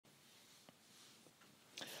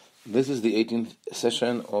This is the 18th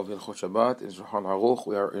session of Shabbat in shulchan-aruch.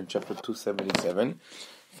 We are in chapter 277,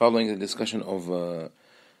 following the discussion of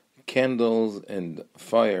candles and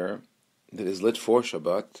fire that is lit for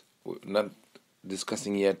Shabbat. We're not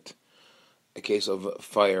discussing yet a case of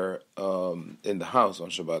fire in the house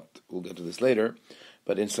on Shabbat. We'll get to this later.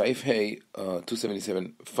 But in Saif Hay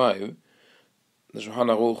 277.5, the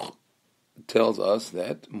shulchan-aruch tells us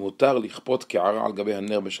that mutar lichpot ke'ara al gabe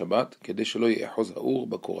haner b'Shabbat kedei shelo ye'ehoz ha'ur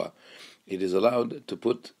b'korah. It is allowed to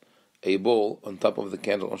put a bowl on top of the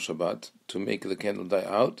candle on Shabbat to make the candle die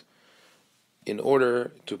out in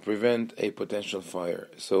order to prevent a potential fire.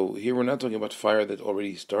 So here we're not talking about fire that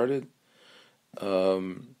already started,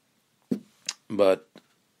 but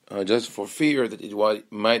just for fear that it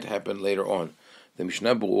might happen later on. The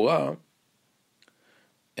Mishnah Berurah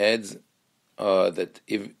adds that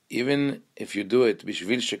even if you do it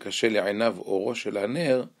bishvil shekashe le'einav oro shel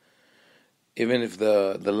haner, even if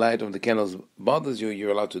the light of the candles bothers you,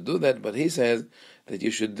 you're allowed to do that. But he says that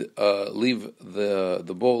you should leave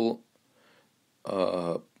the bowl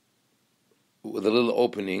with a little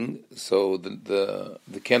opening, so the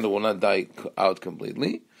candle will not die out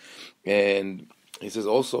completely. And he says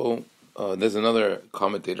also, there's another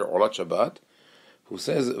commentator, Olat Shabbat, who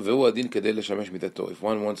says, if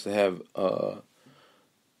one wants to have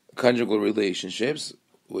conjugal relationships,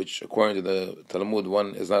 which according to the Talmud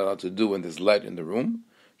one is not allowed to do when there's light in the room,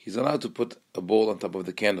 he's allowed to put a bowl on top of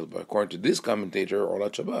the candle. But according to this commentator,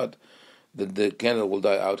 Olat Shabbat, the candle will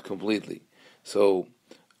die out completely. So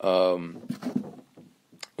what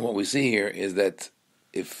we see here is that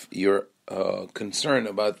if you're concerned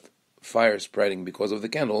about fire spreading because of the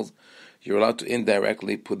candles, you're allowed to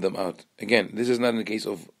indirectly put them out. Again, this is not in the case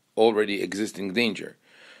of already existing danger.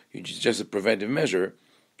 It's just a preventive measure,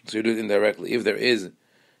 so you do it indirectly. If there is,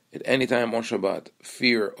 at any time on Shabbat,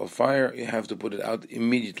 fear of fire, you have to put it out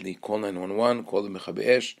immediately. Call 911, call the Mechabe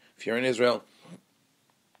Esh. If you're in Israel,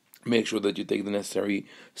 make sure that you take the necessary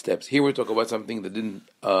steps. Here we talk about something that did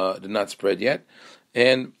not spread yet,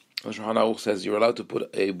 and shulchan-aruch says you're allowed to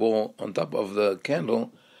put a bowl on top of the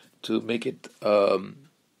candle to make it to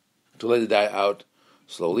let it die out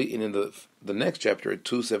slowly. And in the next chapter,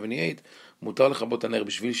 278,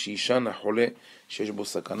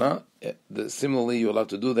 similarly, you're allowed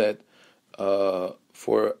to do that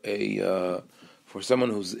for someone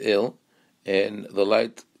who's ill, and the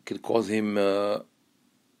light could cause him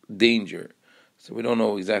danger. So we don't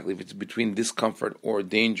know exactly if it's between discomfort or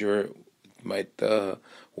danger. It might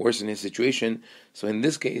worsen his situation. So in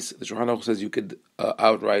this case, the shulchan-aruch says you could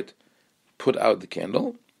outright put out the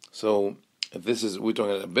candle. So if we're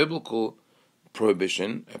talking about a biblical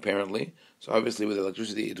prohibition, apparently. So obviously with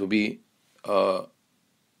electricity, it will be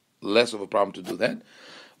less of a problem to do that.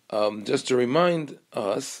 Just to remind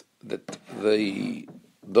us that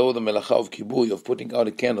though the melacha of kibui, of putting out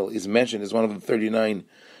a candle, is mentioned as one of the 39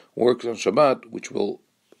 works on Shabbat, which we'll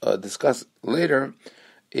discuss later,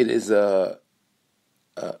 it is a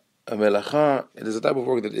melacha. It is a type of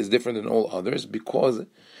work that is different than all others because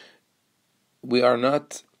we are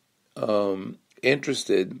not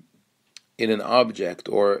interested in an object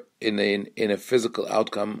or in a physical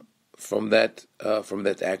outcome from that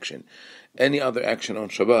action. Any other action on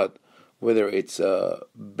Shabbat, whether it's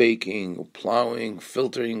baking, plowing,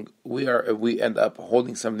 filtering, we end up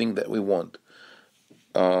holding something that we want.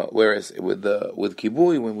 Whereas with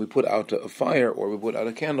kibui, when we put out a fire or we put out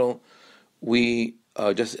a candle, we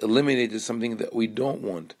just eliminated something that we don't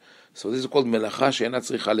want. So this is called melacha she'ena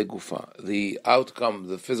tzricha legufa. The outcome,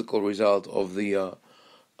 the physical result of the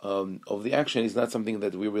action is not something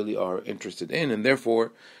that we really are interested in, and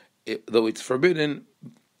therefore, though it's forbidden,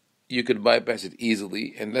 you could bypass it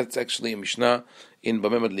easily. And that's actually a Mishnah in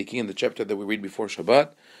Bameh Madliki, in the chapter that we read before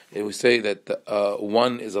Shabbat. It would say that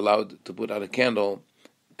one is allowed to put out a candle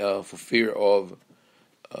for fear of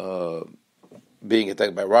being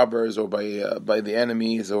attacked by robbers or by the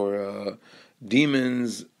enemies or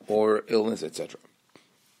demons or illness, etc.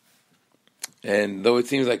 And though it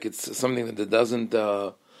seems like it's something that doesn't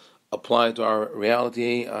apply to our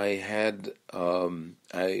reality, I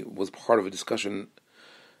was part of a discussion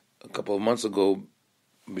a couple of months ago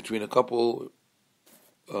between a couple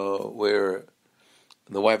where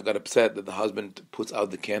the wife got upset that the husband puts out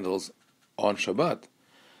the candles on Shabbat,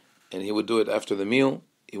 and he would do it after the meal.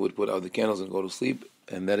 He would put out the candles and go to sleep,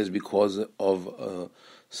 and that is because of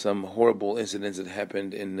some horrible incidents that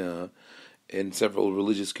happened in several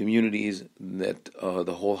religious communities, that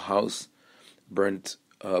the whole house burnt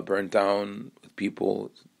down with people,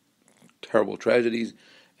 terrible tragedies,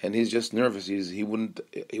 and he's just nervous. He wouldn't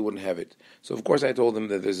have it. So of course I told him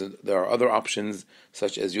that there are other options,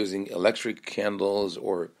 such as using electric candles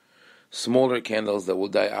or smaller candles that will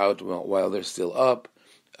die out while they're still up.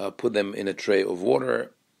 Put them in a tray of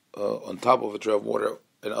water, on top of a tray of water,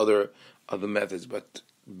 and other methods. But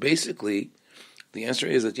basically, the answer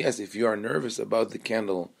is that yes, if you are nervous about the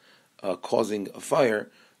candle causing a fire,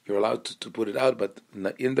 you're allowed to put it out, but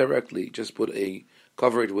indirectly, just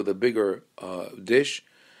cover it with a bigger dish.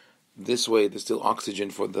 This way, there's still oxygen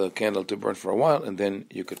for the candle to burn for a while, and then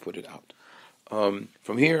you could put it out.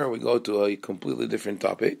 From here, we go to a completely different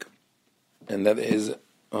topic, and that is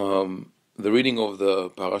the reading of the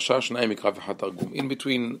parasha Shnai Mikra v'Hatargum. In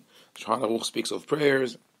between, shulchan-aruch speaks of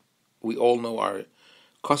prayers. We all know our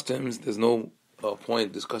customs. There's no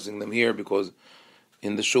point discussing them here because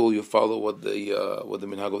in the shul you follow what the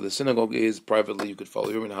minhag of the synagogue is. Privately, you could follow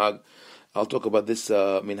your minhag. I'll talk about this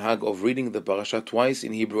minhag of reading the parasha twice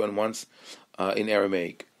in Hebrew and once in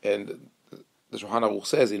Aramaic. And the shulchan-aruch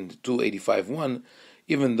says in 285:1,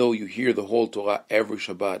 even though you hear the whole Torah every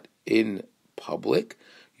Shabbat in public,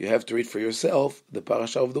 you have to read for yourself the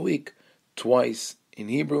parasha of the week twice in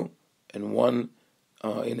Hebrew and one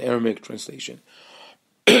in Aramaic translation.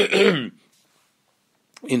 In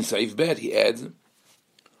Saif Bet, he adds,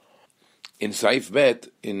 in Saif Bet,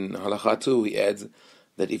 in Halacha 2, he adds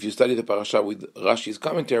that if you study the parasha with Rashi's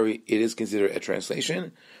commentary, it is considered a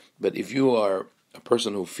translation. But if you are a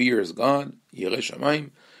person who fears God, Yireh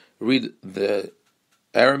Shamayim, read the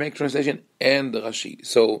Aramaic translation and the Rashi.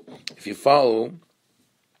 So if you follow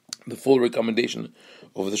the full recommendation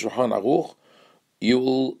of the shulchan-aruch, you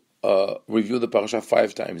will review the parasha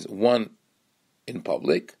 5 times, one in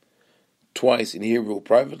public, twice in Hebrew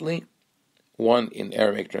privately, one in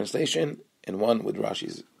Aramaic translation, and one with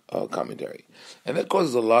Rashi's commentary. And that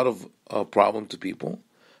causes a lot of problem to people.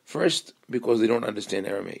 First, because they don't understand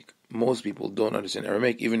Aramaic. Most people don't understand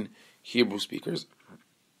Aramaic, even Hebrew speakers.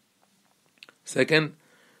 Second,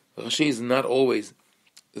 Rashi is not always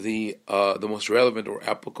the most relevant or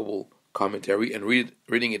applicable commentary, and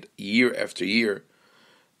reading it year after year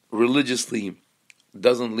religiously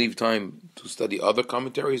doesn't leave time to study other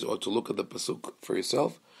commentaries or to look at the pasuk for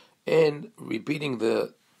yourself. And repeating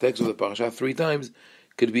the text of the parasha 3 times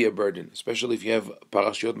could be a burden, especially if you have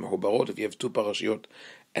parashiyot mehubarot, if you have 2 parashiyot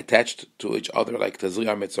attached to each other, like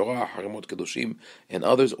Tazriah Metzorah, Harimot Kedushim, and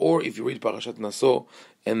others, or if you read Parashat Naso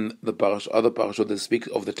and the other parashot that speak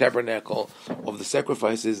of the tabernacle, of the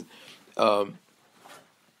sacrifices,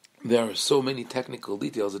 there are so many technical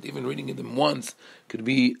details that even reading them once could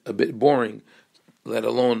be a bit boring, let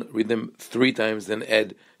alone read them 3 times, then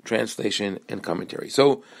add translation and commentary.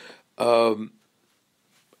 So, I'm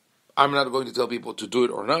not going to tell people to do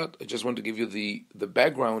it or not. I just want to give you the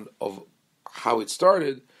background of how it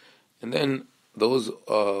started, and then those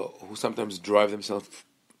who sometimes drive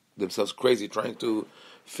themselves crazy trying to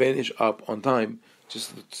finish up on time,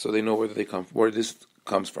 just so they know where this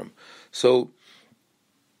comes from. So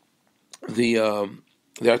there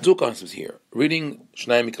are 2 concepts here: reading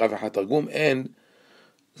Shnai Mikra v'Hatargum, and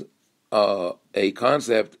a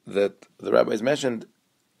concept that the rabbis mentioned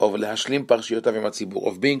of Lahashlim Parshiyot Hatzibur,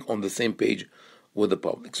 of being on the same page with the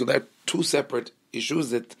public. So there are 2 separate issues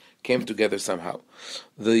that came together somehow.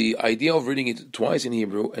 The idea of reading it twice in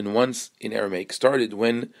Hebrew and once in Aramaic started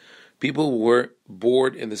when people were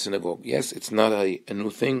bored in the synagogue. Yes, it's not a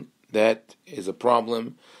new thing. That is a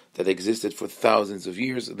problem that existed for thousands of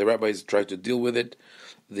years. The rabbis tried to deal with it.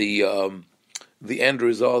 The end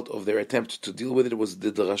result of their attempt to deal with it was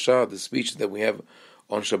the drasha, the speech that we have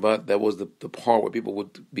on Shabbat. That was the part where people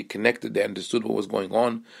would be connected. They understood what was going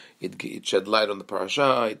on. It shed light on the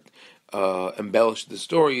parasha. It embellished the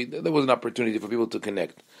story. There was an opportunity for people to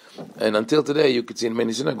connect. And until today, you could see in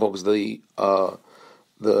many synagogues the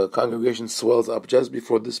congregation swells up just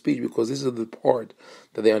before the speech because this is the part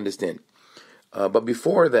that they understand. But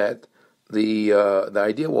before that, the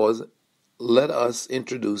idea was, let us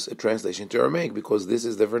introduce a translation to Aramaic because this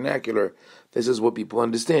is the vernacular. This is what people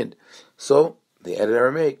understand. So they added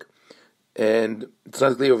Aramaic. And it's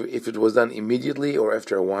not clear if it was done immediately or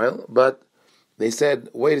after a while, but they said,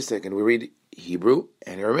 wait a second, we read Hebrew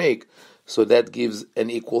and Aramaic, so that gives an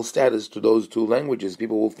equal status to those 2 languages.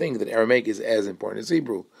 People will think that Aramaic is as important as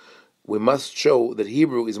Hebrew. We must show that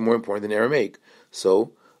Hebrew is more important than Aramaic.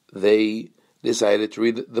 So they decided to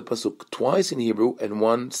read the pasuk twice in Hebrew and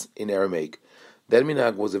once in Aramaic. That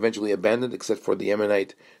minhag was eventually abandoned except for the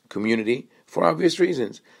Yemenite community for obvious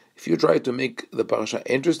reasons. If you try to make the parasha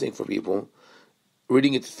interesting for people,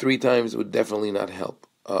 reading it 3 times would definitely not help.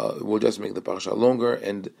 It will just make the parasha longer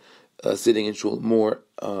and sitting in shul more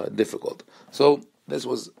difficult. So this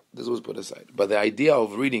was put aside. But the idea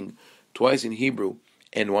of reading twice in Hebrew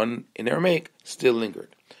and one in Aramaic still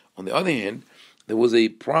lingered. On the other hand, there was a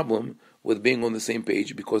problem with being on the same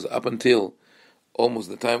page, because up until almost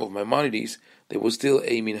the time of Maimonides, there was still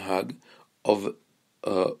a minhag of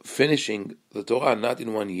finishing the Torah not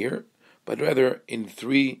in 1 year, but rather in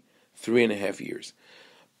 3.5 years.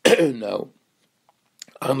 Now,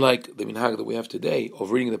 unlike the minhag that we have today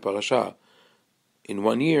of reading the parasha in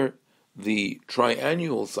 1 year, the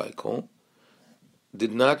triannual cycle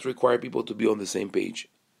did not require people to be on the same page.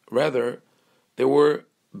 Rather, there were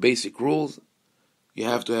basic rules. You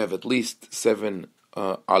have to have at least 7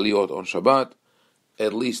 aliyot on Shabbat,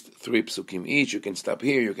 at least 3 psukim each. You can stop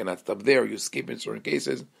here, you cannot stop there, you skip in certain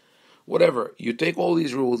cases. Whatever. You take all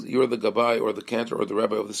these rules, you're the gabbai or the cantor or the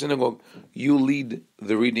rabbi of the synagogue, you lead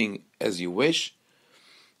the reading as you wish.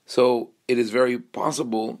 So it is very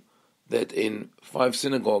possible that in 5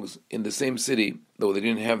 synagogues in the same city, though they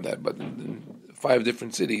didn't have that, but in 5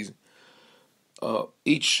 different cities,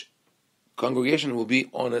 each congregation will be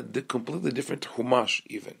on a completely different chumash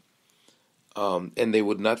even. And they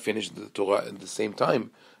would not finish the Torah at the same time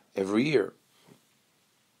every year.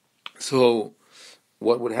 So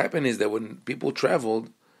what would happen is that when people traveled,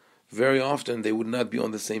 very often they would not be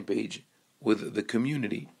on the same page with the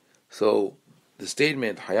community. So the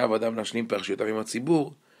statement, Hayav Adam Nashlim Parshiyot Avim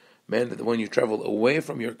HaTzibur, meant that when you travel away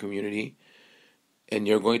from your community and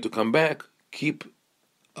you're going to come back, keep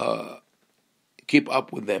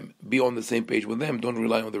up with them, be on the same page with them. Don't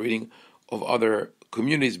rely on the reading of other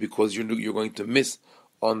communities, because you're going to miss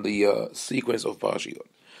on the sequence of parashiyot.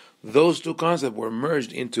 Those two concepts were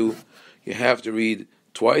merged into, you have to read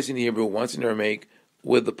twice in Hebrew, once in Aramaic,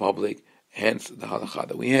 with the public, hence the halakha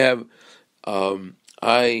that we have.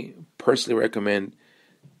 I personally recommend,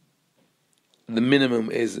 the minimum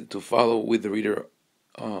is to follow with the reader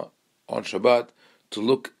on Shabbat, to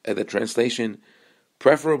look at the translation,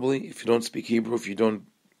 preferably if you don't speak Hebrew, if you don't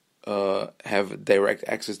have direct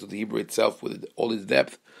access to the Hebrew itself with all its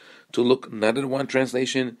depth, to look not at one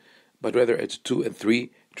translation, but rather at 2 and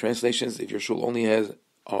 3 translations. If your shul only has an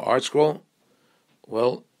art scroll,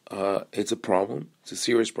 well, it's a problem. It's a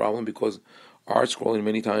serious problem, because art scroll in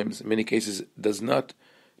many cases does not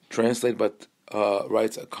translate, but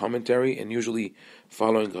writes a commentary, and usually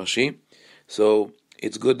following Rashi. So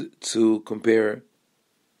it's good to compare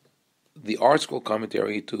the art scroll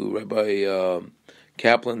commentary to Rabbi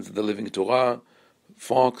Kaplan's The Living Torah,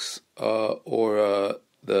 Fox, or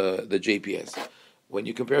the JPS. When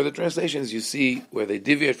you compare the translations, you see where they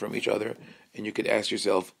deviate from each other, and you could ask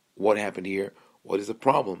yourself, what happened here? What is the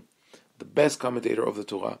problem? The best commentator of the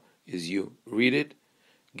Torah is you. Read it,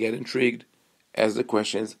 get intrigued, ask the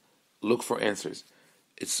questions, look for answers.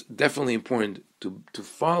 It's definitely important to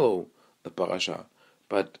follow the parasha,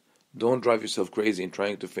 but don't drive yourself crazy in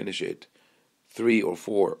trying to finish it 3 or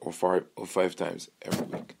 4 or 5 times every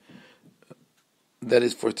week. That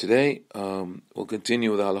is for today. We'll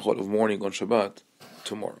continue with the halachot of mourning on Shabbat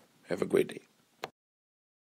tomorrow. Have a great day.